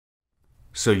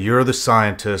So you're the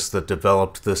scientist that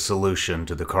developed this solution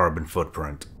to the carbon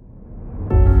footprint.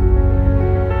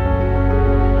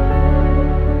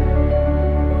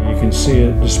 You can see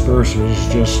it disperses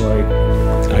just like,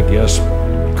 I guess,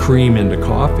 cream into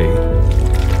coffee.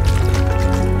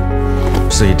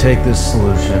 So you take this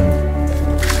solution,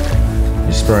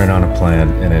 you spray it on a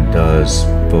plant, and it does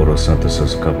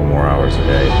photosynthesis a couple more hours a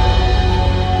day.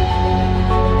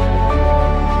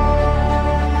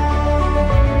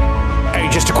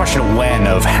 Just a question of when,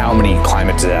 of how many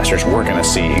climate disasters we're going to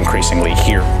see increasingly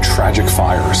here. Tragic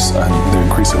fires, the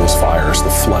increase of those fires, the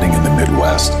flooding in the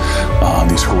Midwest,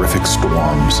 these horrific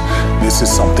storms. This is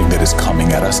something that is coming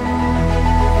at us.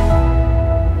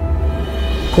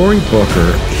 Cory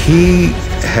Booker, he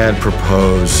had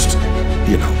proposed,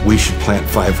 we should plant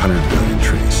 500 billion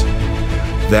trees.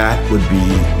 That would be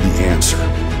the answer.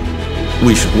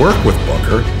 We should work with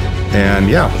Booker and,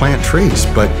 plant trees,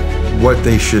 but what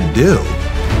they should do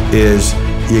is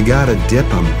you gotta dip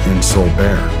them in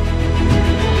Solbere.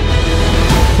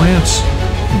 Plants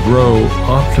grow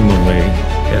optimally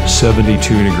at 72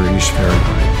 degrees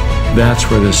Fahrenheit. That's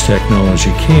where this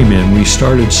technology came in. We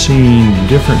started seeing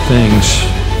different things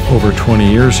over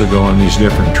 20 years ago on these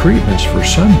different treatments for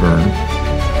sunburn.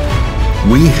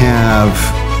 We have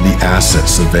the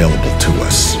assets available to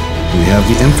us. We have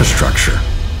the infrastructure,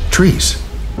 trees.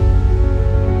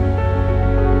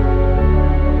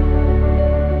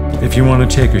 If you want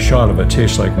to take a shot of it, it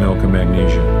tastes like milk and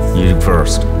magnesium. You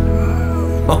first.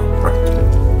 All right.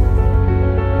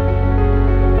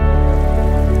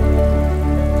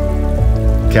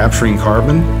 Capturing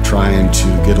carbon, trying to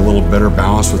get a little better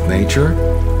balance with nature.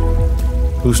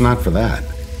 Who's not for that?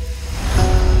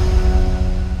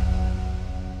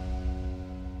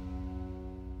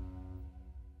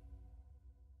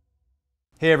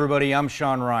 Hey everybody, I'm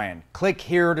Shawn Ryan. Click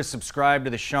here to subscribe to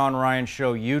the Shawn Ryan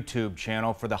Show YouTube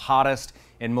channel for the hottest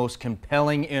and most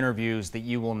compelling interviews that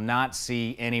you will not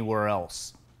see anywhere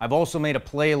else. I've also made a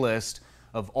playlist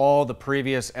of all the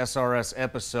previous SRS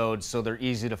episodes so they're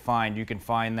easy to find. You can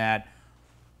find that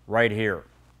right here.